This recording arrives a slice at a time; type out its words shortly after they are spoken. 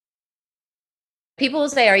people will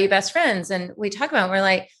say, are you best friends? And we talk about it, we're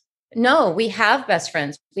like, no, we have best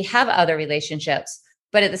friends. We have other relationships.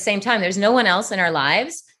 But at the same time, there's no one else in our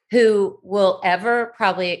lives who will ever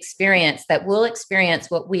probably experience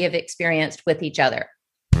what we have experienced with each other.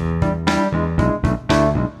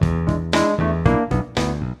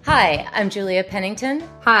 Hi, I'm Julia Pennington.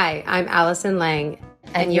 Hi, I'm Allison Lange.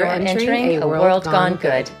 And you're entering a world gone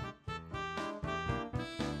good.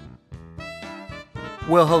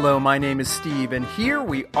 Well, hello, my name is Steve, and here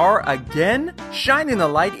we are again, shining the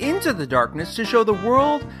light into the darkness to show the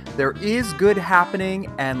world there is good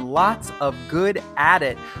happening and lots of good at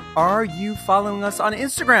it. Are you following us on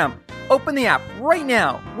Instagram? Open the app right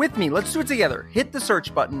now with me. Let's do it together. Hit the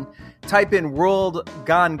search button, type in World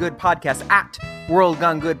Gone Good Podcast at World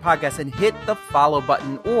Gone Good Podcast, and hit the follow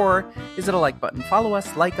button, or is it a like button? Follow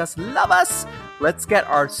us, like us, love us. Let's get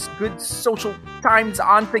our good social times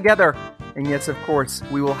on together. And yes, of course,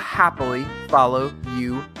 we will happily follow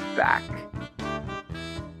you back.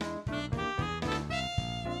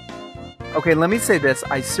 Okay, let me say this.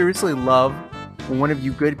 I seriously love when one of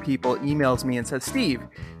you good people emails me and says, Steve,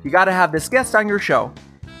 you got to have this guest on your show.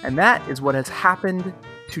 And that is what has happened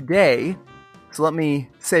today. So let me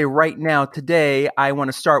say right now, today, I want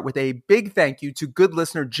to start with a big thank you to good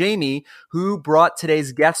listener Jamie, who brought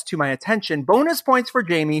today's guest to my attention. Bonus points for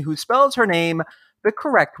Jamie, who spells her name the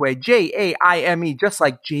correct way, Jaime, just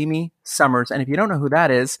like Jamie Summers. And if you don't know who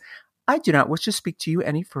that is, I do not wish to speak to you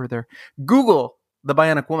any further. Google the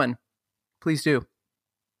Bionic Woman. Please do.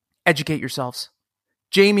 Educate yourselves.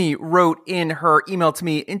 Jamie wrote in her email to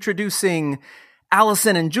me introducing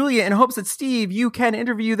Allison and Julia in hopes that, Steve, you can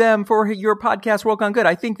interview them for your podcast, World Gone Good.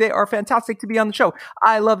 I think they are fantastic to be on the show.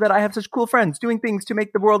 I love that I have such cool friends doing things to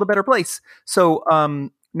make the world a better place. So,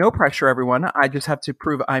 no pressure, everyone. I just have to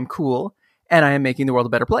prove I'm cool and I am making the world a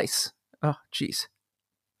better place. Oh, geez.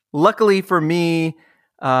 Luckily for me,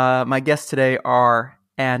 my guests today are,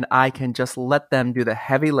 and I can just let them do the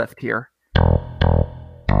heavy lift here.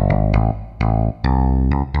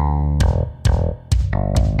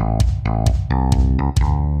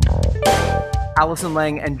 Allison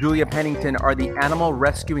Lange and Julia Pennington are the animal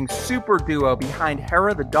rescuing super duo behind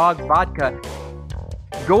Hera The Dog Vodka.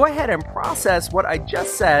 Go ahead and process what I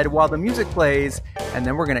just said while the music plays, and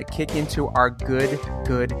then we're going to kick into our good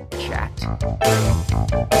chat.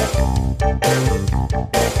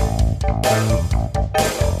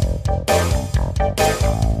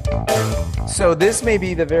 So this may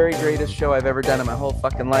be the very greatest show I've ever done in my whole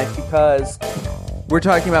fucking life, because we're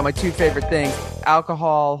talking about my two favorite things,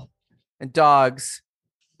 alcohol and dogs.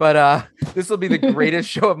 But this will be the greatest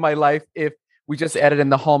show of my life if we just added in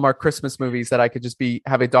the Hallmark Christmas movies that I could just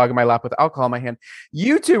have a dog in my lap with alcohol in my hand.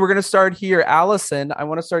 You two, we're going to start here. Allison, I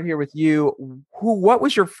want to start here with you. What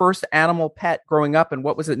was your first animal pet growing up, and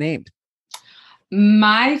what was it named?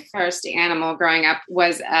 My first animal growing up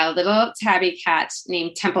was a little tabby cat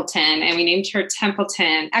named Templeton, and we named her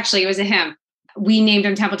Templeton. Actually, it was a him. We named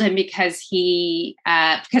him Templeton because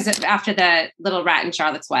after the little rat in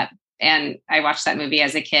Charlotte's Web. And I watched that movie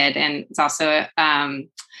as a kid. And it's also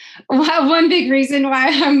one big reason why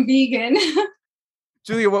I'm vegan.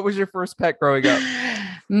 Julia, what was your first pet growing up?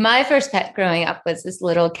 My first pet growing up was this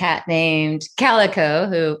little cat named Calico,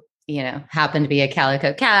 who, happened to be a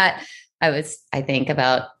calico cat. I was, I think,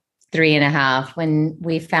 about 3.5 when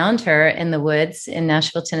we found her in the woods in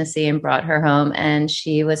Nashville, Tennessee, and brought her home. And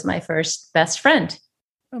she was my first best friend.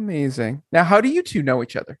 Amazing. Now, how do you two know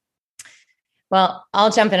each other? Well,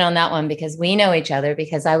 I'll jump in on that one because we know each other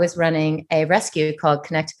because I was running a rescue called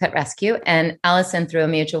Connect Pet Rescue, and Allison, through a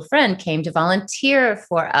mutual friend, came to volunteer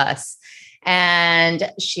for us. And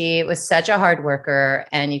she was such a hard worker,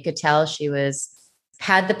 and you could tell she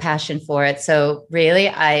had the passion for it. So really,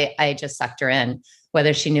 I just sucked her in,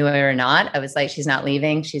 whether she knew it or not. I was like, she's not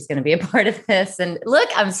leaving. She's going to be a part of this. And look,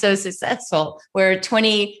 I'm so successful. We're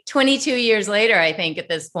 22 years later, I think, at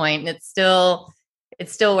this point, and it's still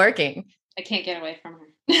working. I can't get away from her.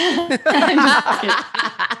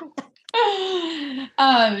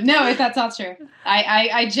 No, that's all true.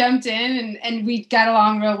 I jumped in and we got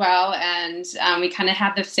along real well, and we kind of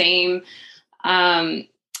had the same, love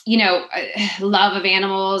of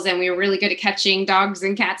animals, and we were really good at catching dogs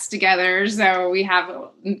and cats together. So we have,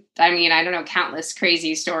 I don't know, countless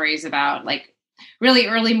crazy stories about like really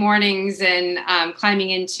early mornings and climbing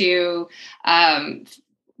into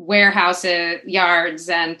warehouse yards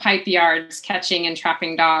and pipe yards, catching and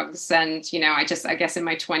trapping dogs. And, I guess in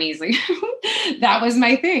my 20s, like, that was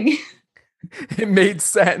my thing. It made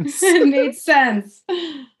sense. It made sense.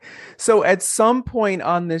 So at some point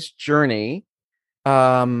on this journey,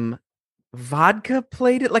 vodka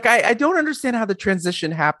played it? Like, I don't understand how the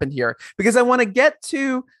transition happened here, because I want to get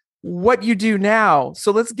to what you do now.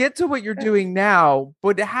 So let's get to what you're doing now.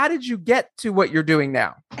 But how did you get to what you're doing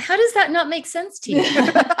now? How does that not make sense to you?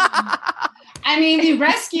 I mean, we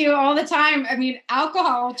rescue all the time. I mean,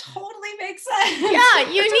 alcohol totally makes sense.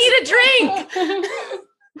 Yeah, you need a drink.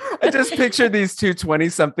 I just pictured these two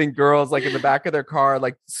 20-something girls like in the back of their car,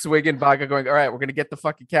 like swigging vodka, going, all right, we're going to get the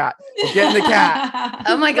fucking cat. We're getting the cat.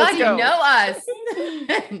 Oh my God, you know us.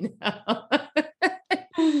 No.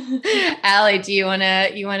 Allie, do you want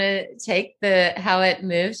to take how it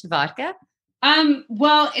moved to vodka?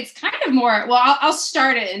 Well, it's kind of more, I'll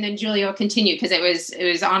start it and then Julia will continue, because it was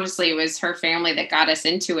her family that got us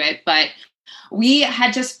into it. But we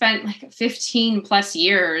had just spent like 15 plus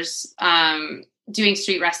years, doing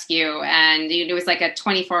street rescue, and it was like a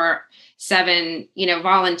 24/7,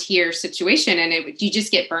 volunteer situation. And you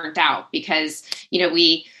just get burnt out because, you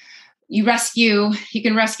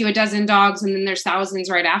can rescue a dozen dogs and then there's thousands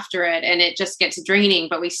right after it. And it just gets draining,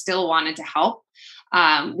 but we still wanted to help.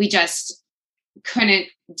 We just couldn't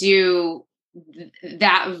do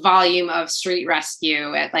that volume of street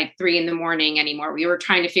rescue at like 3 a.m. anymore. We were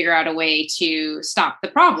trying to figure out a way to stop the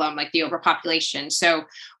problem, like the overpopulation. So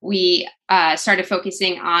we started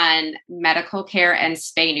focusing on medical care and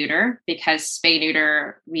spay neuter, because spay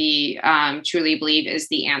neuter, we truly believe, is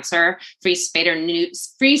the answer. Free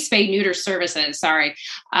spay neuter services,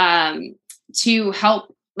 to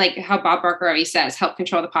help, like how Bob Barker always says, help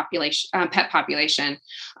control the population, pet population.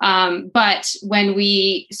 But when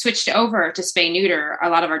we switched over to spay neuter, a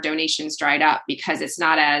lot of our donations dried up because it's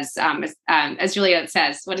not as Julia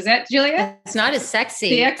says. What is it, Julia? It's not as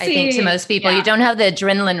sexy. I think, to most people. Yeah. You don't have the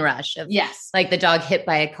adrenaline rush of like the dog hit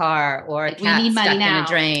by a car or a cat stuck in a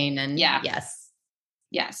drain. And yes.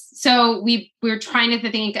 So we were trying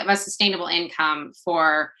to think of a sustainable income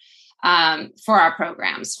for our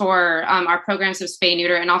programs, of spay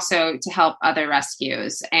neuter, and also to help other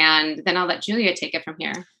rescues. And then I'll let Julia take it from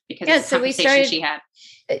here, because it's a conversation she had.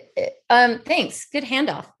 Thanks. Good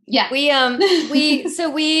handoff. Yeah. We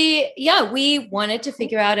wanted to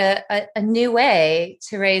figure out a new way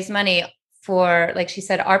to raise money for, like she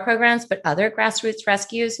said, our programs, but other grassroots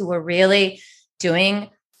rescues who were really doing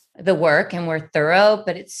the work and we're thorough,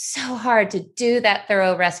 but it's so hard to do that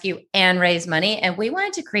thorough rescue and raise money. And we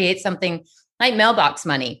wanted to create something like mailbox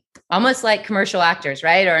money, almost like commercial actors,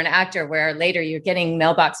 right? Or an actor where later you're getting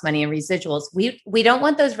mailbox money and residuals. We don't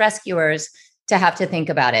want those rescuers to have to think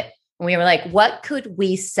about it. And we were like, what could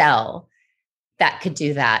we sell that could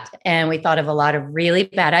do that? And we thought of a lot of really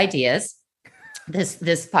bad ideas.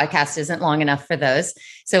 This podcast isn't long enough for those.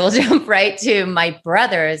 So we'll jump right to my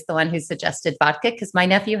brother is the one who suggested vodka, because my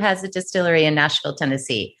nephew has a distillery in Nashville,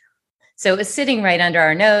 Tennessee. So it was sitting right under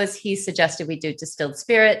our nose. He suggested we do distilled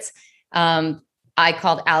spirits. I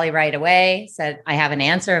called Allie right away, said, I have an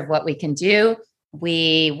answer of what we can do.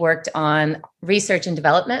 We worked on research and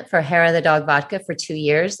development for Hera The Dog Vodka for 2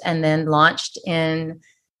 years, and then launched in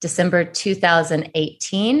December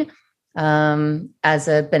 2018 as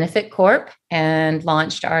a benefit corp, and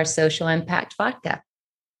launched our social impact vodka.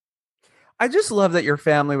 I just love that your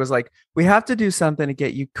family was like, we have to do something to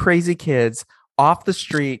get you crazy kids off the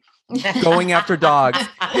street going after dogs.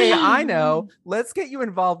 Hey, I know. Let's get you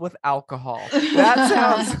involved with alcohol. That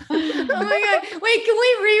sounds. Oh my God. Wait, can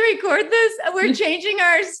we re-record this? We're changing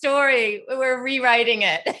our story. We're rewriting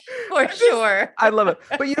it for sure. I love it.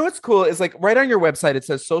 But you know what's cool is, like, right on your website, it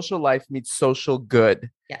says social life meets social good.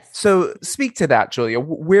 Yes. So speak to that, Julia.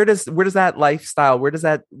 Where does that lifestyle, where does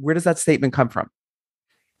that statement come from?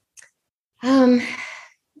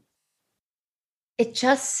 It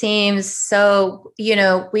just seems so,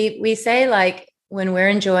 we say, like, when we're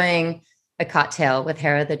enjoying a cocktail with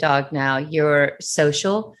Hera the dog now, you're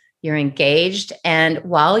social, you're engaged. And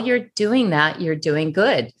while you're doing that, you're doing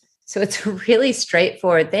good. So it's a really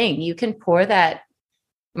straightforward thing. You can pour that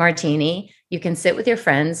martini, you can sit with your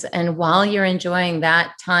friends, and while you're enjoying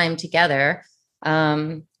that time together,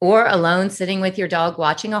 or alone sitting with your dog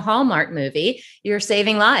watching a Hallmark movie, you're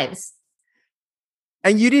saving lives.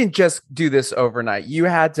 And you didn't just do this overnight. You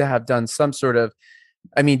had to have done some sort of,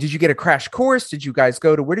 did you get a crash course? Did you guys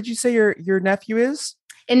go to, where did you say your nephew is?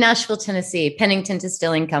 In Nashville, Tennessee, Pennington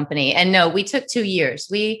Distilling Company. And no, we took 2 years.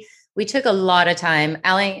 We took a lot of time.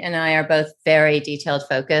 Allie and I are both very detailed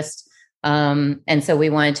focused. And so we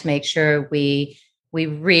wanted to make sure we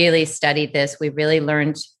really studied this. We really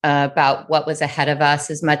learned about what was ahead of us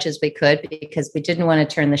as much as we could, because we didn't want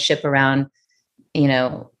to turn the ship around,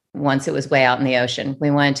 once it was way out in the ocean.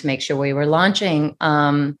 We wanted to make sure we were launching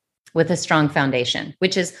with a strong foundation,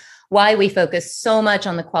 which is why we focus so much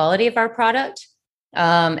on the quality of our product,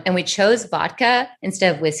 And we chose vodka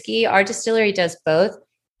instead of whiskey. Our distillery does both,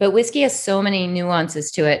 but whiskey has so many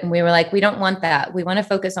nuances to it. And we were like, we don't want that. We want to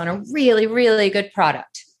focus on a really, really good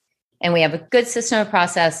product. And we have a good system of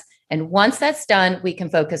process. And once that's done, we can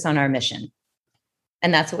focus on our mission.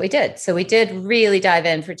 And that's what we did. So we did really dive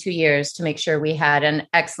in for 2 years to make sure we had an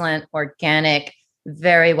excellent, organic,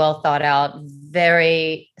 very well thought out,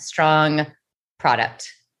 very strong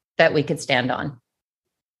product that we could stand on.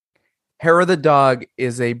 Hera the Dog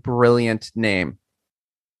is a brilliant name.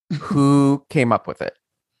 Who came up with it?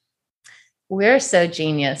 We're so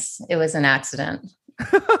genius. It was an accident.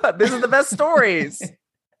 This is the best stories.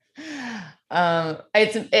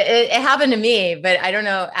 It happened to me, but I don't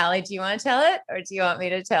know. Allie, do you want to tell it or do you want me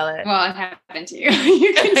to tell it? Well, it happened to you.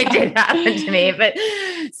 You can It did happen to me, but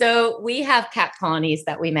so we have cat colonies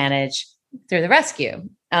that we manage through the rescue.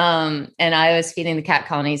 And I was feeding the cat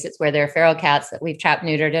colonies. It's where there are feral cats that we've trapped,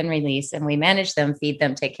 neutered, and released, and we manage them, feed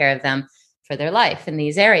them, take care of them for their life in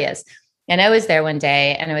these areas. And I was there one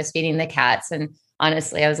day and I was feeding the cats. And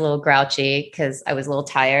honestly, I was a little grouchy because I was a little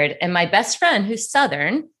tired. And my best friend, who's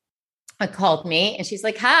Southern, called me and she's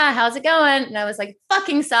like, hi, how's it going? And I was like,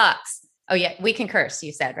 fucking sucks. Oh yeah, we can curse,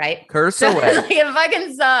 you said, right? Curse away. Like, it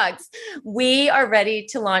fucking sucks. We are ready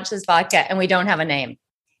to launch this vodka and we don't have a name.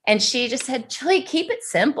 And she just said, Julie, keep it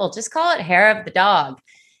simple. Just call it Hera the Dog.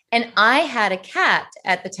 And I had a cat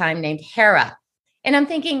at the time named Hera. And I'm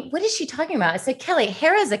thinking, what is she talking about? I said, Kelly,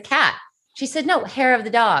 Hera's a cat. She said, no, Hera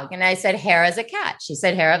the Dog. And I said, Hera's a cat. She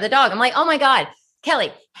said, Hera the Dog. I'm like, oh my God,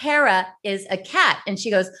 Kelly, Hera is a cat. And she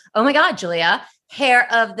goes, oh my God, Julia,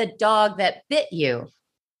 hair of the dog that bit you.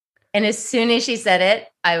 And as soon as she said it,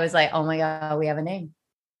 I was like, oh my God, we have a name.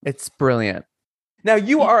 It's brilliant. Now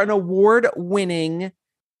you are an award-winning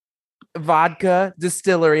vodka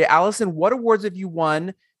distillery. Allison, what awards have you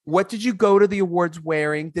won? What did you go to the awards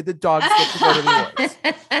wearing? Did the dogs get to go to the awards?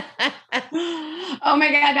 Oh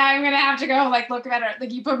my God, now I'm going to have to go look at it.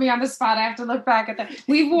 Like, you put me on the spot. I have to look back at that.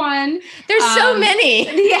 We've won. There's so many.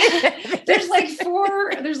 Yeah. There's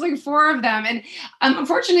four of them. And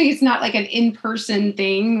unfortunately, it's not like an in-person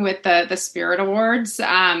thing with the Spirit Awards,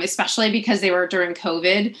 especially because they were during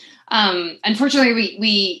COVID.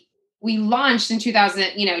 Unfortunately, we launched in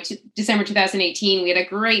December 2018. We had a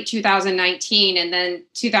great 2019, and then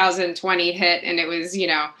 2020 hit, and it was,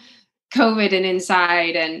 COVID and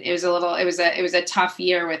inside, and it was a tough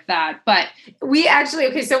year with that. But we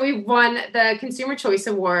actually, so we won the Consumer Choice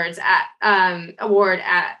Awards at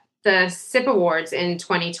the SIP Awards in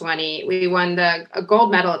 2020. We won a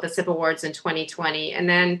gold medal at the SIP Awards in 2020, and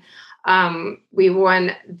then we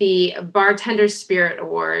won the Bartender Spirit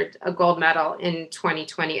Award, a gold medal in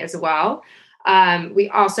 2020 as well. We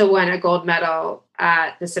also won a gold medal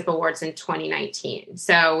at the SIP Awards in 2019.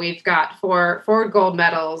 So we've got four gold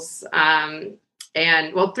medals,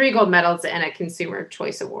 three gold medals and a Consumer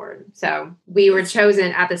Choice Award. So we were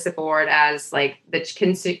chosen at the SIP Award as like the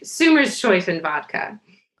consumer's choice in vodka.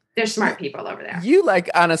 They're smart people over there. You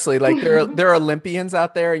honestly, there are Olympians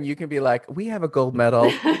out there, and you can be like, we have a gold medal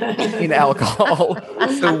in alcohol,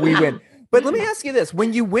 so we win. But let me ask you this: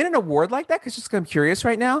 when you win an award like that, because I'm curious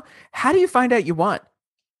right now, how do you find out you won?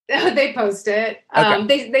 They post it.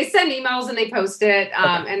 Okay. They send emails and they post it.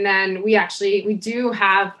 Okay. And then we do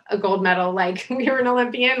have a gold medal. Like, we were an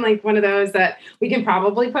Olympian, like one of those that we can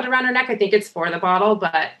probably put around our neck. I think it's for the bottle,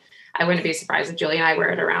 but I wouldn't be surprised if Julie and I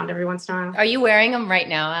wear it around every once in a while. Are you wearing them right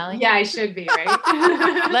now, Allie? Yeah, I should be,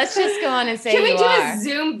 right? Let's just go on and say Can we do are. a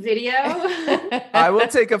Zoom video? I will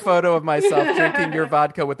take a photo of myself drinking your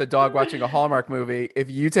vodka with a dog watching a Hallmark movie if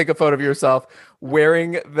you take a photo of yourself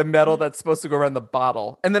wearing the medal that's supposed to go around the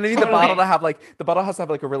bottle. And then I need the bottle to have the bottle has to have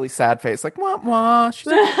a really sad face, like, wah, wah.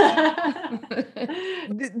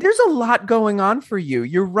 There's a lot going on for you.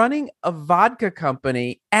 You're running a vodka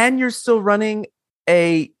company and you're still running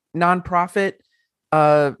a nonprofit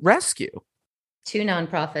rescue. 2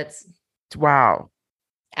 nonprofits. Wow.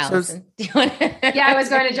 Allison, do you want to? Yeah, I was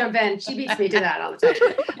going to jump in. She beats me to that all the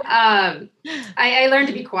time. I learned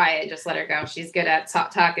to be quiet. Just let her go. She's good at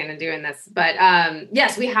talking and doing this. But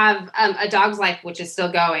yes, we have A Dog's Life, which is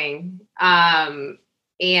still going. And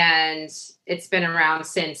it's been around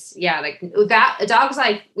since, A Dog's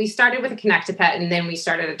Life, we started with a Connect to Pet, and then we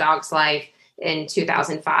started A Dog's Life in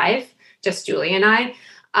 2005, just Julie and I.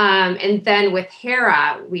 And then with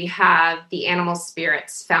Hera, we have the Animal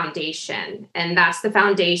Spirits Foundation, and that's the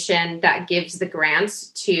foundation that gives the grants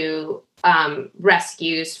to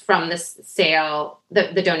rescues from the sale,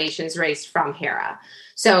 the donations raised from Hera.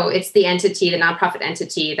 So it's the entity, the nonprofit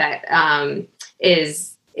entity that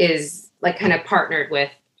is kind of partnered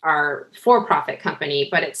with our for-profit company,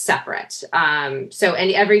 but it's separate. And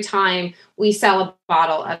every time we sell a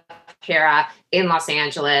bottle of Hera in Los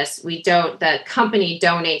Angeles, the company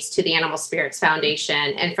donates to the Animal Spirits Foundation.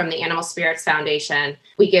 And from the Animal Spirits Foundation,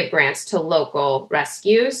 we give grants to local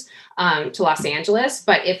rescues to Los Angeles.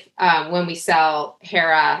 But when we sell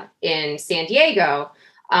Hera in San Diego,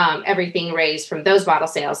 everything raised from those bottle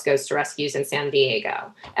sales goes to rescues in San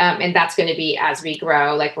Diego. And that's going to be as we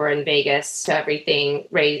grow, like we're in Vegas, so everything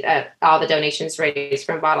raised, all the donations raised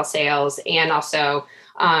from bottle sales, and also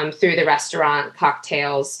through the restaurant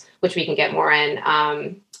cocktails, which we can get more in.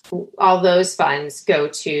 All those funds go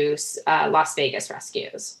to Las Vegas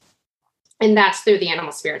rescues. And that's through the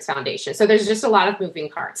Animal Spirits Foundation. So there's just a lot of moving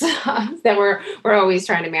parts that we're always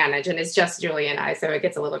trying to manage. And it's just Julie and I, so it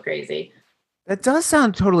gets a little crazy. That does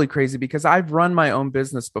sound totally crazy because I've run my own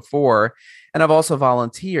business before and I've also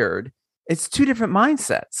volunteered. It's two different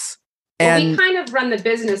mindsets. And we kind of run the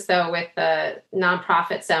business though with the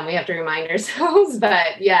nonprofit some, we have to remind ourselves,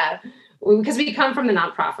 but yeah, because we come from the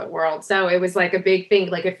nonprofit world. So it was like a big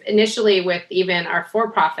thing. Like if initially with even our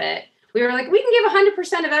for-profit, we were like, we can give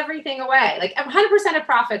 100% of everything away. Like 100% of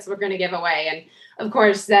profits we're going to give away. And of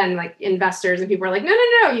course, then like investors and people are like,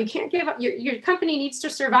 no, you can't give up. Your company needs to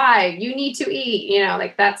survive. You need to eat,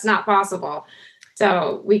 like that's not possible.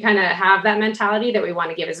 So we kind of have that mentality that we want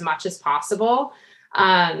to give as much as possible.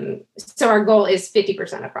 So our goal is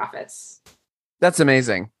 50% of profits. That's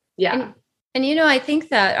amazing. Yeah. And I think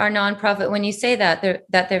that our nonprofit, when you say that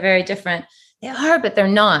they're very different, they are, but they're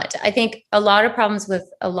not. I think a lot of problems with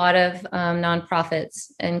a lot of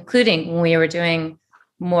nonprofits, including when we were doing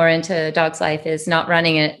more into Dog's Life, is not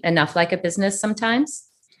running it enough like a business sometimes,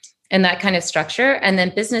 and that kind of structure. And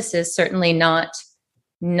then businesses certainly not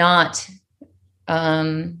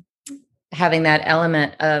having that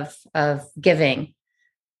element of giving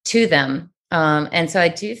to them. And so I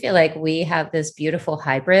do feel like we have this beautiful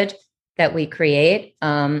hybrid that we create.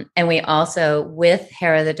 And we also, with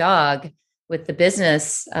Hera the Dog, with the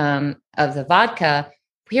business of the vodka,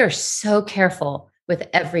 we are so careful with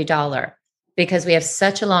every dollar because we have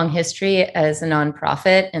such a long history as a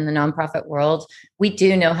nonprofit in the nonprofit world. We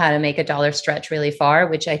do know how to make a dollar stretch really far,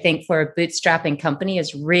 which I think for a bootstrapping company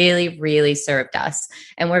has really, really served us.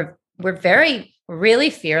 And we're very, really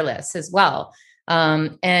fearless as well.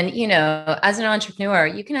 And, as an entrepreneur,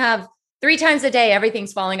 you can have 3 times a day,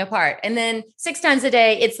 everything's falling apart. And then 6 times a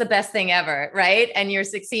day, it's the best thing ever, right? And you're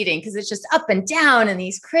succeeding because it's just up and down and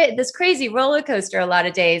this crazy roller coaster a lot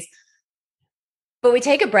of days. But we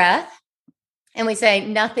take a breath and we say,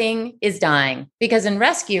 nothing is dying. Because in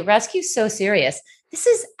rescue's so serious. This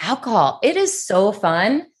is alcohol. It is so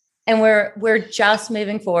fun. And we're just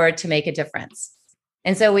moving forward to make a difference.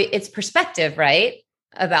 And so it's perspective, right?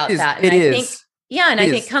 About that. And I think, I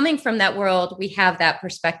think coming from that world, we have that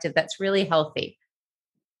perspective that's really healthy.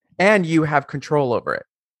 And you have control over it,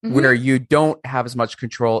 where you don't have as much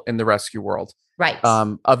control in the rescue world. Right.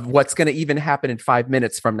 Of what's going to even happen in 5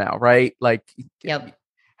 minutes from now, right? Like,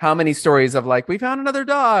 how many stories of like, we found another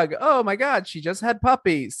dog. Oh my God, she just had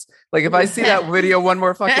puppies. Like if I see that video one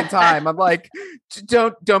more fucking time, I'm like,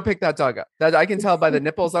 don't pick that dog up. That I can tell by the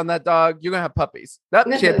nipples on that dog, you're going to have puppies.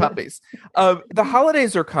 She had puppies. The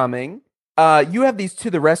holidays are coming. You have these To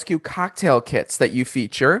the Rescue cocktail kits that you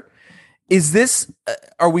feature. Is this,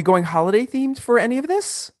 are we going holiday themed for any of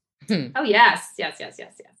this? Oh, yes.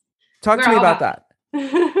 Talk to me about that.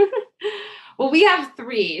 Well, we have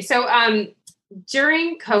 3. So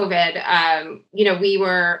during COVID, we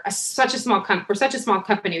were such a small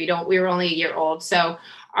company. We were only a year old. So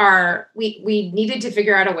we needed to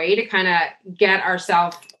figure out a way to kind of get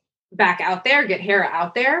ourselves back out there, get Hera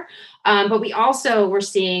out there. But we also were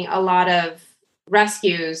seeing a lot of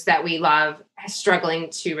rescues that we love struggling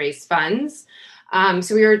to raise funds.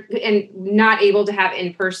 So we were not able to have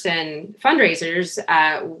in-person fundraisers.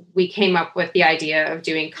 We came up with the idea of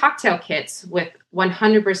doing cocktail kits with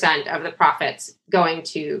 100% of the profits going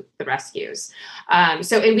to the rescues. And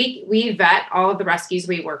we vet all of the rescues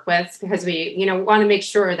we work with because we, want to make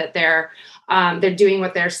sure that they're doing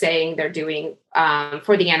what they're saying they're doing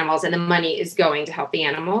for the animals, and the money is going to help the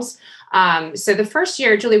animals. So the first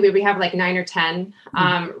year, Julie, we have like 9 or 10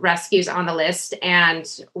 rescues on the list. And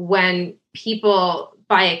when people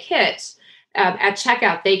buy a kit at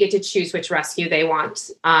checkout, they get to choose which rescue they want.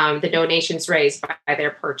 The donations raised by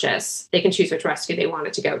their purchase, they can choose which rescue they want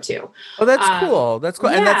it to go to. Oh, that's cool. That's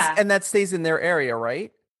cool. Yeah. And that stays in their area,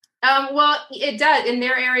 right? Well, it does in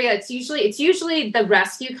their area. It's usually the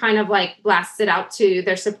rescue kind of like blasts it out to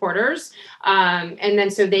their supporters, and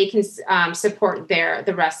then so they can support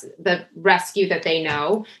the rescue that they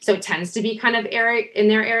know. So it tends to be kind of in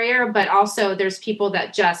their area, but also there's people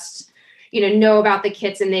that just know about the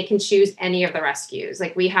kits and they can choose any of the rescues.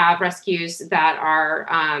 Like we have rescues that are.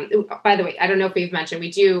 By the way, I don't know if we've mentioned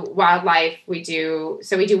we do wildlife. We do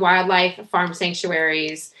wildlife, farm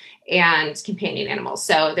sanctuaries, and companion animals.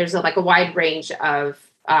 So there's a wide range of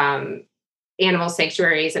animal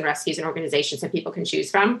sanctuaries and rescues and organizations that people can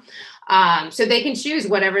choose from. So they can choose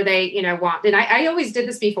whatever they want. And I always did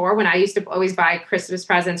this before when I used to always buy Christmas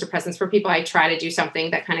presents or presents for people. I try to do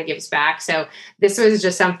something that kind of gives back. So this was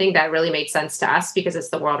just something that really made sense to us because it's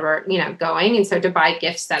the world we're going. And so to buy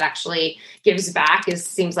gifts that actually gives back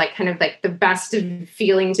seems like kind of like the best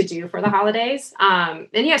feeling to do for the holidays. And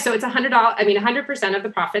yeah, so it's $100. I mean, 100% of the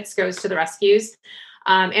profits goes to the rescues.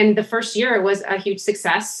 And the first year was a huge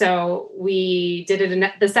success. So we did it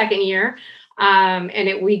in the second year.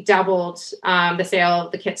 And we doubled the sale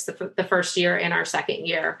of the kits the first year and our second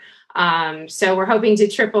year. So we're hoping to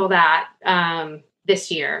triple that this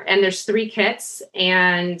year. And there's 3 kits.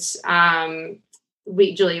 And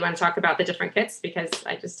Julie, you want to talk about the different kits? Because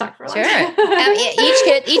I just talked for a long time.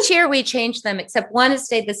 Sure. Each year we change them, except one has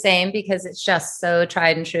stayed the same because it's just so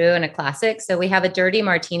tried and true and a classic. So we have a dirty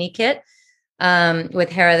martini kit.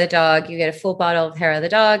 With Hera the Dog, you get a full bottle of Hera the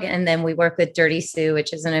Dog. And then we work with Dirty Sue,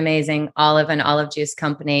 which is an amazing olive and olive juice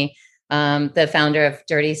company. The founder of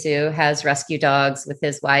Dirty Sue has rescue dogs with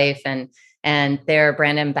his wife, and their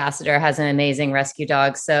brand ambassador has an amazing rescue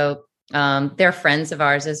dog. So they're friends of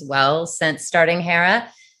ours as well since starting Hera.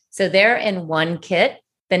 So they're in one kit.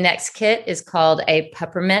 The next kit is called a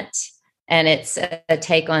peppermint, and it's a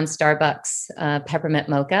take on Starbucks peppermint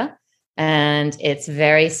mocha. And it's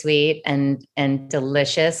very sweet and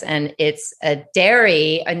delicious. And it's a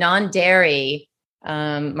non-dairy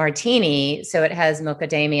martini. So it has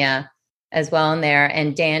macadamia as well in there,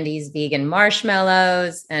 and Dandy's vegan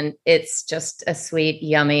marshmallows. And it's just a sweet,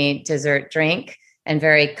 yummy dessert drink and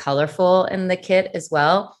very colorful in the kit as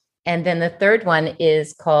well. And then the third one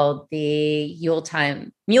is called the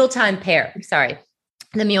Muletime Pear. Sorry,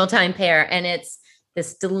 the Muletime Pear. And it's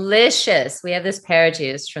this delicious, we have this pear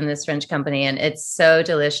juice from this French company, and it's so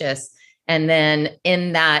delicious. And then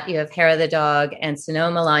in that, you have Hera the Dog and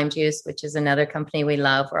Sonoma lime juice, which is another company we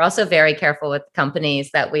love. We're also very careful with companies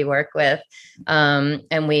that we work with.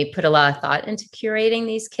 And we put a lot of thought into curating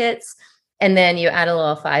these kits. And then you add a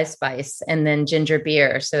little 5-spice and then ginger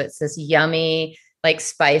beer. So it's this yummy,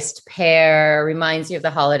 spiced pear, reminds you of the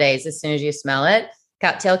holidays as soon as you smell it.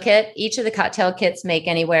 Cocktail kit. Each of the cocktail kits make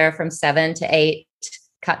anywhere from 7 to 8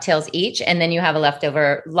 cocktails each. And then you have lots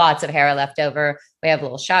of Hera leftover. We have a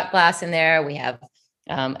little shot glass in there. We have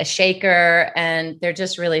a shaker, and they're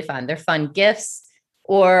just really fun. They're fun gifts,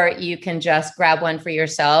 or you can just grab one for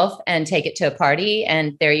yourself and take it to a party.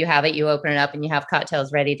 And there you have it. You open it up and you have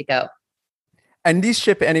cocktails ready to go. And these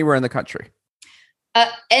ship anywhere in the country?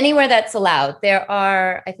 Anywhere that's allowed. There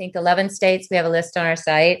are, I think, 11 states. We have a list on our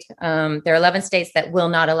site. There are 11 states that will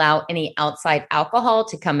not allow any outside alcohol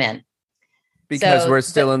to come in. Because we're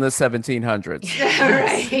still in the 1700s.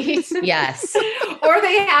 Right. Yes. Or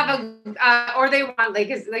they have or they want,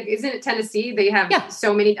 isn't it Tennessee? They have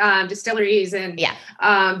so many distilleries, and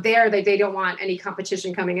they don't want any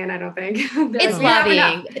competition coming in, I don't think. It's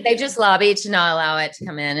lobbying. They just lobby to not allow it to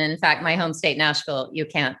come in. And in fact, my home state, Nashville, we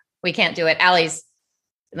can't do it. Allie's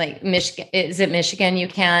Michigan, is it Michigan? We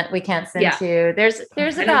can't send to.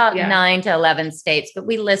 There's about 9 to 11 states, but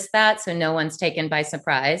we list that so no one's taken by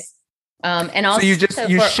surprise. And also, so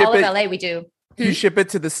you ship all of LA, we do. You ship it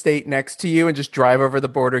to the state next to you and just drive over the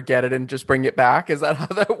border, get it, and just bring it back. Is that how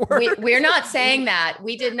that works? We're not saying that.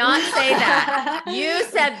 We did not say that. You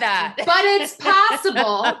said that. But it's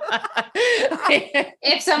possible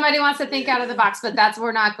if somebody wants to think out of the box. But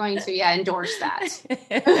we're not going to endorse that.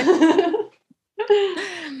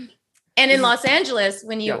 And in Los Angeles,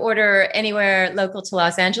 when you order anywhere local to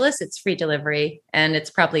Los Angeles, it's free delivery, and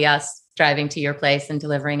it's probably us driving to your place and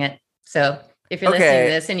delivering it. So if you're listening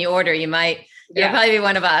to this and you order, you'll probably be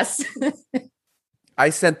one of us. I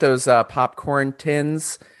sent those popcorn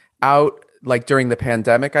tins out during the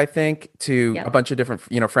pandemic, I think, to a bunch of different,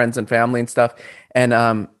 friends and family and stuff.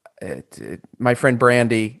 And my friend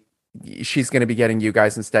Brandy, she's going to be getting you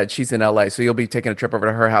guys instead. She's in LA, so you'll be taking a trip over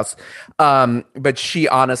to her house. But she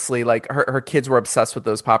honestly, her kids were obsessed with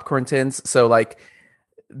those popcorn tins. So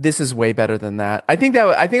this is way better than that. I think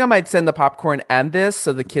I might send the popcorn and this,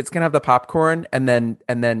 so the kids can have the popcorn, and then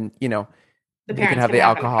they can have the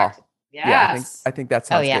alcohol. Yes. Yeah, I think that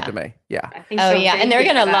sounds good to me. Yeah. I think Oh so. yeah. Thank And they're you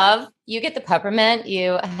going to for that. love, you get the peppermint.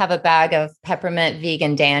 You have a bag of peppermint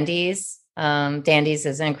vegan dandies. Dandies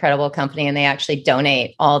is an incredible company and they actually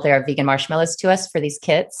donate all their vegan marshmallows to us for these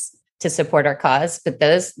kits to support our cause. But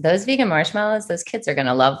those vegan marshmallows, those kids are going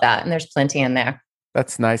to love that. And there's plenty in there.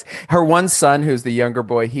 That's nice. Her one son, who's the younger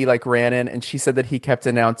boy, he like ran in and she said that he kept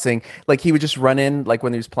announcing, like he would just run in like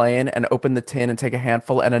when he was playing and open the tin and take a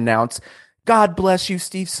handful and announce, "God bless you,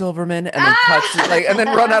 Steve Silverman," and then cuts it, like and then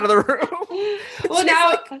run out of the room. Well,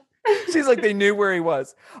 now she's like they knew where he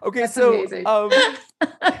was. Okay, That's so amazing.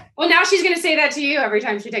 Well, now she's going to say that to you every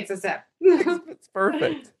time she takes a sip. it's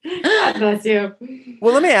perfect. God bless you.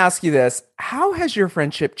 Well, let me ask you this: how has your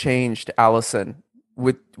friendship changed, Allison,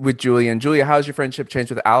 with Julia? And Julia, how has your friendship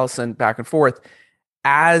changed with Allison back and forth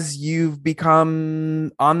as you've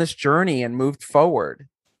become on this journey and moved forward?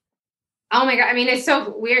 Oh my God. I mean, it's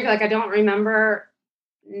so weird. Like, I don't remember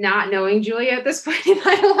not knowing Julia at this point in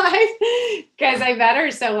my life because I met her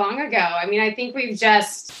so long ago. I mean, I think we've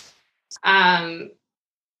just,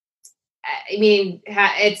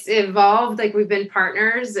 it's evolved. Like we've been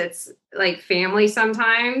partners. It's like family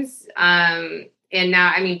sometimes. And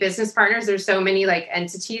now, I mean, business partners, there's so many like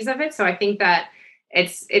entities of it. So I think that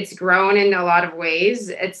it's grown in a lot of ways.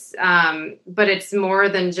 But it's more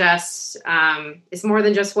than just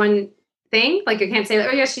one thing. Like I can't say,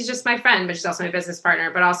 oh yeah, she's just my friend, but she's also my business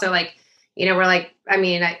partner. But also like, we're like, I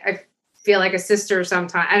mean, I feel like a sister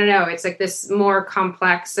sometimes. I don't know. It's like this more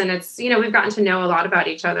complex and it's, we've gotten to know a lot about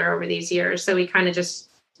each other over these years. So we kind of just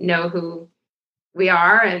know who we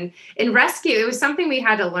are. And in rescue, it was something we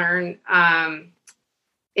had to learn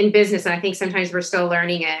in business. And I think sometimes we're still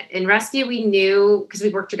learning it. In rescue, we knew because we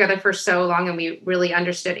worked together for so long and we really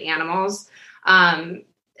understood animals.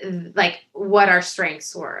 Like what our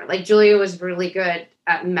strengths were. Like Julia was really good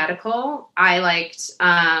at medical. I liked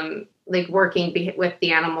like working with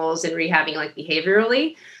the animals and rehabbing like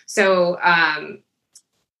behaviorally. So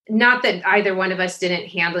not that either one of us didn't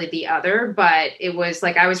handle the other, but it was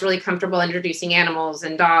like I was really comfortable introducing animals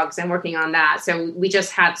and dogs and working on that. So we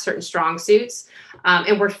just had certain strong suits.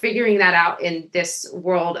 And we're figuring that out in this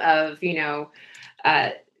world of,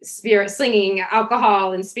 spirit slinging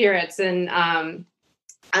alcohol and spirits and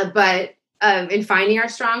but in finding our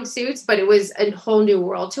strong suits, but it was a whole new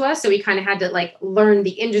world to us. So we kind of had to like learn the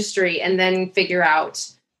industry and then figure out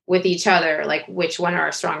with each other, like which one are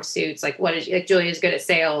our strong suits, like like Julia's good at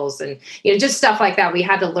sales and, just stuff like that. We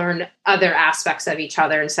had to learn other aspects of each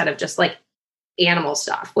other instead of just like animal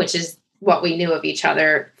stuff, which is what we knew of each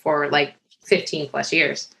other for like 15 plus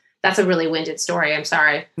years. That's a really winded story. I'm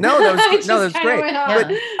sorry. No, that's great.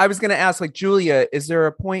 But I was going to ask, like, Julia, is there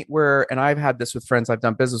a point where, and I've had this with friends I've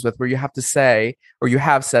done business with, where you have to say, or you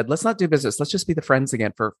have said, let's not do business. Let's just be the friends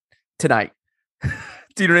again for tonight. Do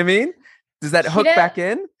you know what I mean? Does that hook back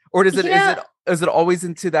in, or is it always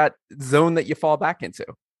into that zone that you fall back into?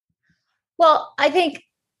 Well, I think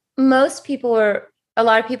a lot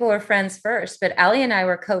of people were friends first, but Allie and I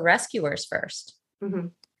were co-rescuers first. Mm-hmm.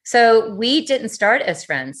 So we didn't start as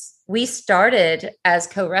friends. We started as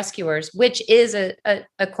co-rescuers, which is a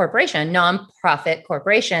corporation, nonprofit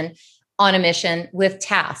corporation on a mission with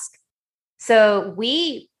task. So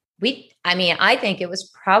I think it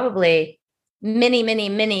was probably many, many,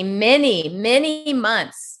 many, many, many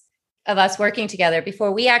months of us working together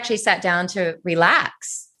before we actually sat down to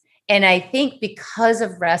relax. And I think because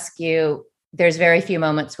of rescue, there's very few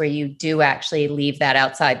moments where you do actually leave that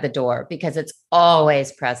outside the door because it's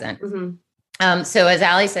always present. Mm-hmm. So as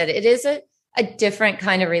Allie said, it is a different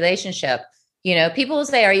kind of relationship. People will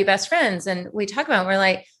say, are you best friends? And we talk about it, we're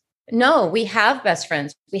like, no, we have best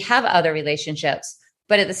friends. We have other relationships.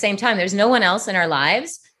 But at the same time, there's no one else in our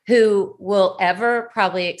lives who will ever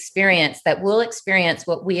probably experience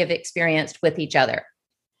what we have experienced with each other,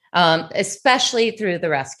 especially through the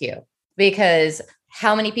rescue. Because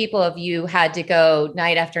how many people have you had to go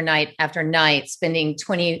night after night after night, spending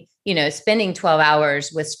 12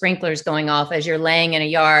 hours with sprinklers going off as you're laying in a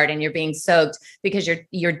yard and you're being soaked because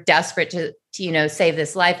you're desperate to save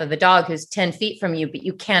this life of a dog who's 10 feet from you, but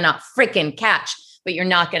you cannot freaking catch, but you're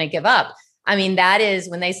not going to give up. I mean, that is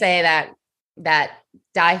when they say that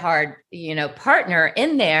diehard, partner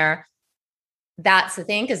in there, that's the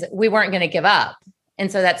thing, because we weren't going to give up. And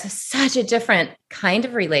so that's such a different kind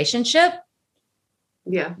of relationship.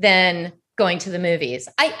 Yeah. Than going to the movies.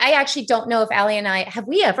 I actually don't know if Allie and I, have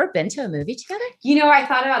we ever been to a movie together? I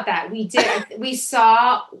thought about that. We did. We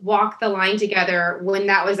saw Walk the Line together when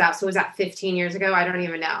that was out. So was that 15 years ago? I don't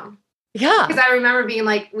even know. Yeah. Because I remember being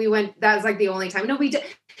like, that was like the only time. No, we did.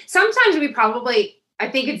 Sometimes I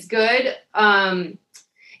think it's good.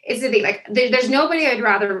 It's the thing, like there's nobody I'd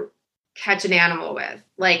rather catch an animal with,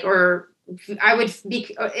 like, or I would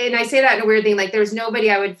be, and I say that in a weird thing, like there's nobody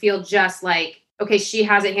I would feel just like, okay, she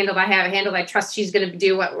has it handled, I have it handled, I trust she's going to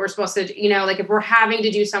do what we're supposed to do. You know, like if we're having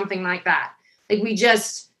to do something like that, like we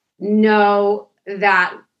just know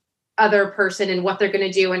that other person and what they're going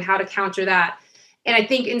to do and how to counter that. And I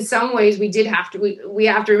think in some ways we have to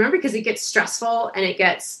remember, because it gets stressful and it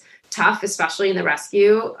gets tough, especially in the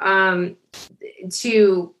rescue,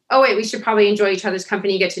 we should probably enjoy each other's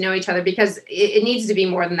company, get to know each other, because it needs to be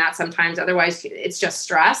more than that sometimes. Otherwise it's just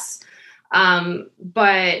stress.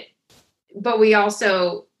 But we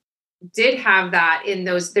also did have that in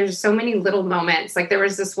those, there's so many little moments. Like there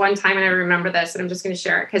was this one time, and I remember this, and I'm just going to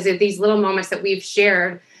share it because these little moments that we've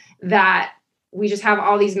shared that we just have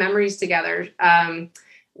all these memories together.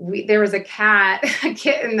 There was a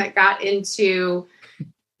kitten that got into,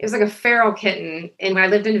 it was like a feral kitten. And when I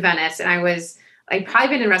lived in Venice, and I'd probably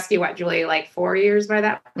been in rescue, Julie, like 4 years by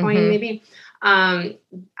that point, maybe. I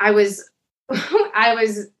was,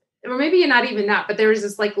 or maybe not even that, but there was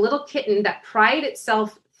this like little kitten that pried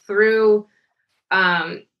itself through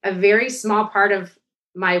a very small part of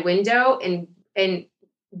my window and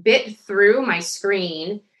bit through my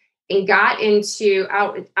screen and got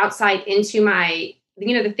outside into my,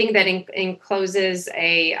 the thing that encloses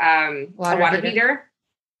a water heater.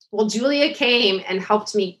 Well, Julia came and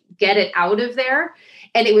helped me get it out of there,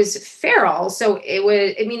 and it was feral. So it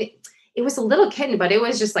was a little kitten, but it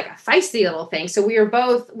was just like a feisty little thing. So we were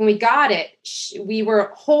both, when we got it, we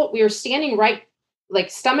were standing right, like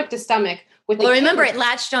stomach to stomach with the kitten. Remember, it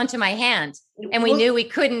latched onto my hand, and we knew we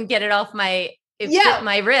couldn't get it off bit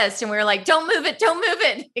my wrist, and we were like, don't move it.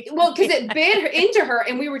 Well, because it bit into her,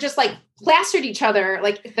 and we were just like plastered each other,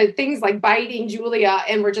 like the things like biting Julia,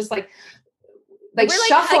 and we're just like we're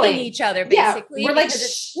shuffling. Like hugging each other, basically. Yeah, we're like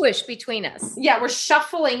squish between us. Yeah, we're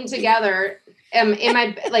shuffling together in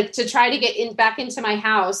my, like, to try to get back into my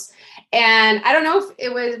house. And I don't know if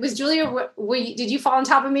it was Julia. Did you fall on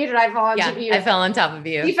top of me? Or did I fall on top of you? I fell on top of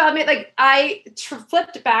you. You fell on me. Like I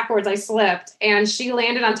flipped backwards. I slipped, and she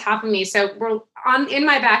landed on top of me. So we're in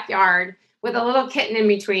my backyard with a little kitten in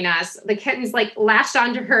between us. The kitten's like latched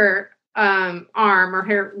onto her arm or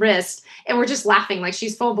her wrist, and we're just laughing, like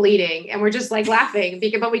she's full bleeding, and we're just like laughing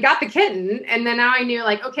but we got the kitten. And then now I knew,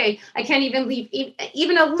 like, okay, I can't even leave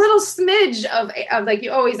even a little smidge of like,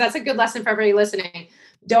 you always, that's a good lesson for everybody listening.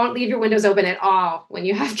 Don't leave your windows open at all when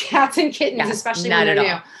you have cats and kittens, especially when they're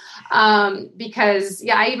new. Because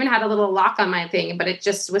I even had a little lock on my thing, but it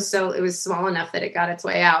just was it was small enough that it got its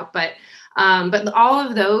way out. But all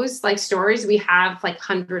of those like stories, we have like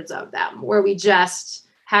hundreds of them where we just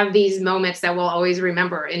have these moments that we'll always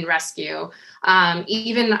remember in rescue.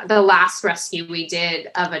 Even the last rescue we did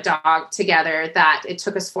of a dog together, that it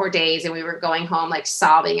took us 4 days, and we were going home like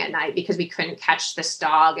sobbing at night because we couldn't catch this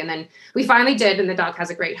dog. And then we finally did, and the dog has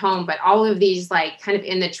a great home. But all of these like kind of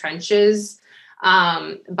in the trenches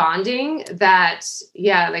bonding that,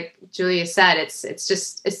 like Julia said,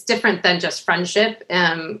 it's different than just friendship.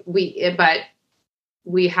 But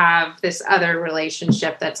we have this other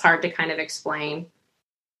relationship that's hard to kind of explain.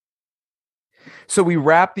 So we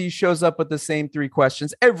wrap these shows up with the same 3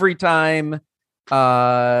 questions every time.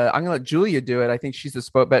 I'm going to let Julia do it. I think she's the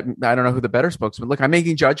but I don't know who the better spokesman. Look, I'm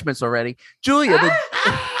making judgments already. Julia.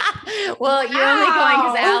 Well, you're only going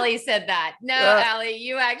because Allie said that. No, Allie,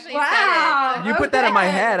 you actually said it. You put that in my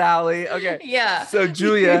head, Allie. Okay. Yeah. So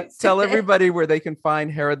Julia, tell everybody where they can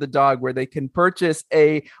find Hera the Dog, where they can purchase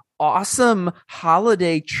a awesome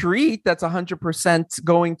holiday treat that's 100%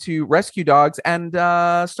 going to rescue dogs, and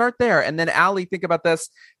start there. And then Allie, think about this.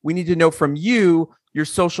 We need to know from you your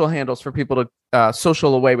social handles for people to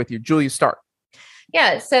social away with you. Julia, start.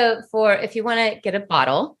 Yeah. So if you want to get a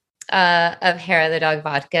bottle of Hera the Dog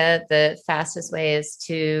Vodka, the fastest way is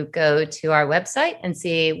to go to our website and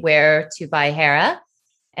see where to buy Hera.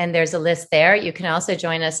 And there's a list there. You can also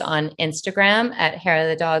join us on Instagram at Hera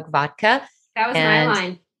the Dog Vodka. That was my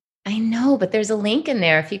line. I know, but there's a link in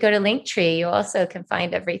there. If you go to Linktree, you also can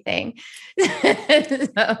find everything. Well,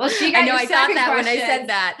 she got I thought that when I said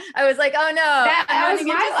that. I was like, oh no, that was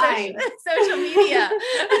my line. Social media.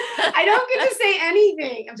 I don't get to say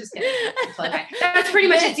anything. I'm just kidding. That's pretty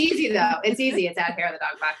much, it's easy though. It's easy. It's at Hera the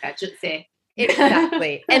Dog Vodka. Just say.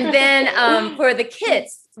 Exactly. And then for the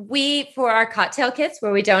kits, for our cocktail kits,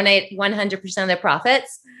 where we donate 100% of the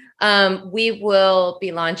profits, we will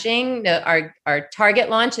be launching our target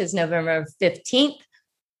launch is November 15th.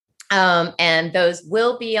 And those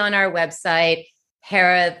will be on our website,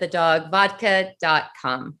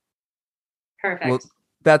 herathedogvodka.com. Perfect.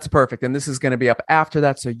 That's perfect. And this is going to be up after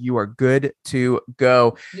that. So you are good to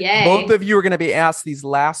go. Yay. Both of you are going to be asked these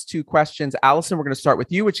last two questions. Allison, we're going to start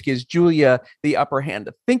with you, which gives Julia the upper hand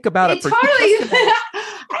to think about it. Totally.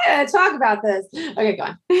 I gotta talk about this. Okay, go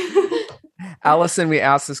on. Allison, we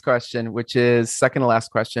asked this question, which is second to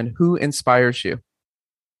last question. Who inspires you?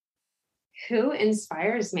 Who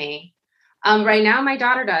inspires me? Right now, my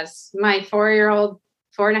daughter does. My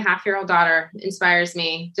 4.5-year-old daughter inspires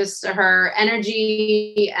me. Just her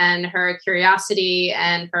energy and her curiosity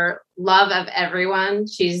and her love of everyone.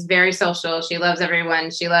 She's very social. She loves everyone.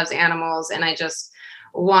 She loves animals. And I just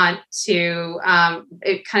want to,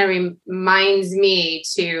 it kind of reminds me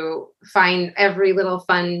to find every little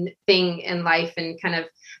fun thing in life and kind of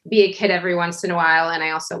be a kid every once in a while. And I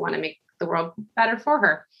also want to make the world better for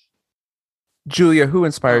her. Julia, who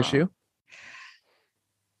inspires you?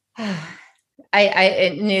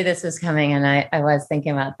 I knew this was coming and I was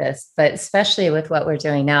thinking about this, but especially with what we're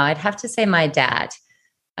doing now, I'd have to say my dad.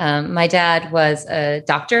 My dad was a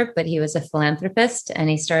doctor, but he was a philanthropist, and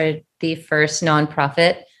he started the first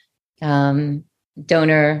nonprofit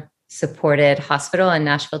donor-supported hospital in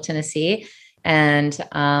Nashville, Tennessee. And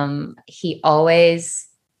he always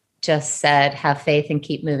just said, have faith and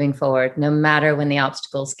keep moving forward, no matter when the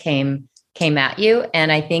obstacles came at you.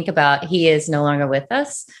 And I think about, he is no longer with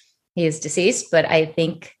us. He is deceased, but I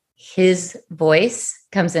think his voice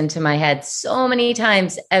comes into my head so many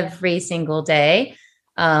times every single day.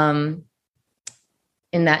 In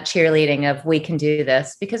that cheerleading of, we can do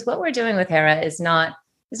this, because what we're doing with Hera is not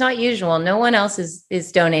usual. No one else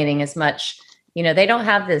is donating as much. They don't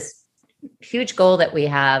have this huge goal that we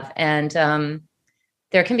have. And,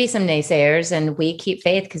 there can be some naysayers, and we keep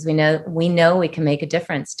faith because we know we can make a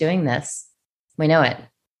difference doing this. We know it.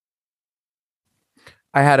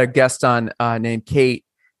 I had a guest on named Kate,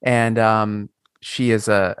 and she is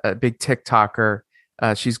a big TikToker.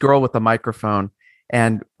 She's girl with a microphone.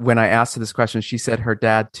 And when I asked her this question, she said her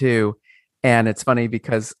dad too. And it's funny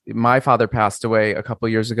because my father passed away a couple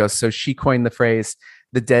of years ago. So she coined the phrase,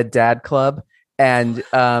 the Dead Dad Club. And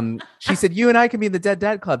she said, you and I can be the Dead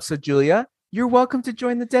Dad Club. So Julia, you're welcome to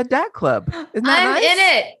join the Dead Dad Club. Isn't that nice?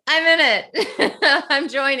 I'm in it. I'm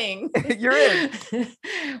joining. You're in.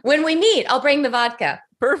 When we meet, I'll bring the vodka.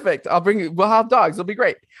 Perfect. We'll have dogs. It'll be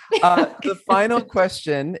great. The final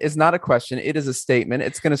question is not a question. It is a statement.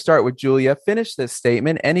 It's going to start with Julia. Finish this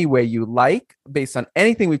statement any way you like, based on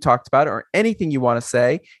anything we've talked about or anything you want to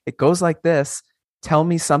say. It goes like this. Tell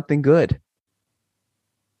me something good.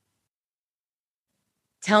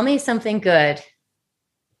 Tell me something good.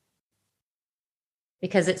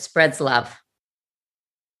 Because it spreads love.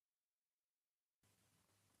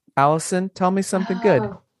 Allison, tell me something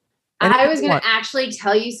good. I was going to actually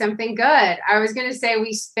tell you something good. I was going to say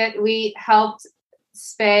we helped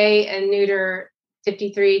spay and neuter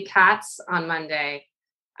 53 cats on Monday.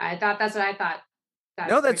 That's what I thought.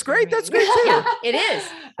 That's great. That's great too. Yeah, it is.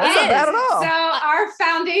 That's not bad at all. So our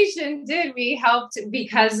foundation we helped,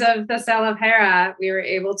 because of the sale of Hera, we were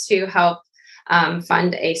able to help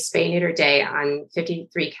fund a spay neuter day on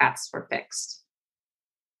 53 cats were fixed.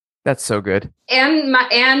 That's so good. And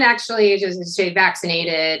actually just stayed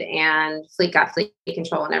vaccinated, and got flea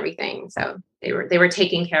control and everything. So they were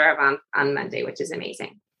taken care of on Monday, which is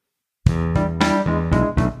amazing.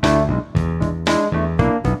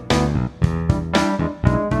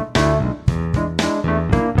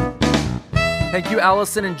 Thank you,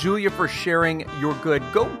 Allison and Julia, for sharing your good.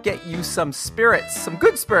 Go get you some spirits, some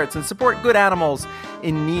good spirits, and support good animals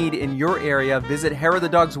in need in your area. Visit Hera the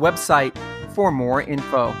Dog's website for more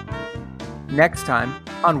info. Next time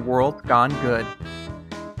on World Gone Good.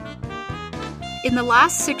 In the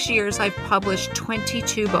last 6 years, I've published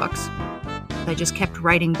 22 books. I just kept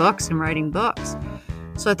writing books and writing books.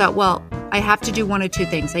 So I thought, well, I have to do one of two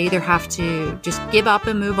things. I either have to just give up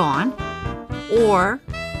and move on, or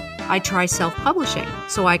I try self-publishing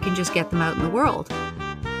so I can just get them out in the world.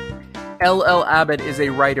 LL Abbott is a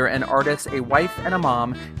writer and artist, a wife and a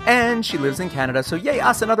mom, and she lives in Canada. So yay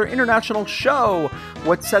us, another international show.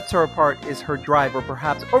 What sets her apart is her drive, or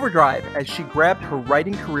perhaps overdrive, as she grabbed her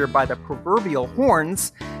writing career by the proverbial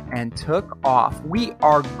horns and took off. We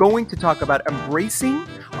are going to talk about embracing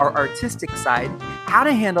our artistic side, how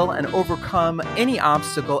to handle and overcome any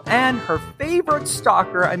obstacle, and her favorite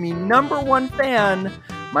stalker, number one fan,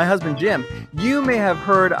 my husband, Jim. You may have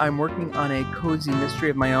heard I'm working on a cozy mystery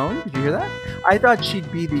of my own. Did you hear that? I thought she'd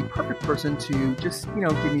be the perfect person to just,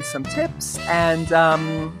 give me some tips and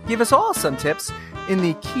give us all some tips in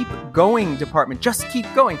the keep going department. Just keep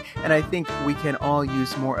going. And I think we can all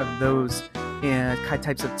use more of those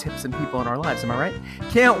types of tips and people in our lives. Am I right?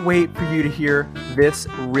 Can't wait for you to hear this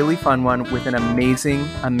really fun one with an amazing,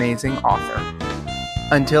 amazing author.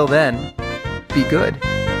 Until then, be good.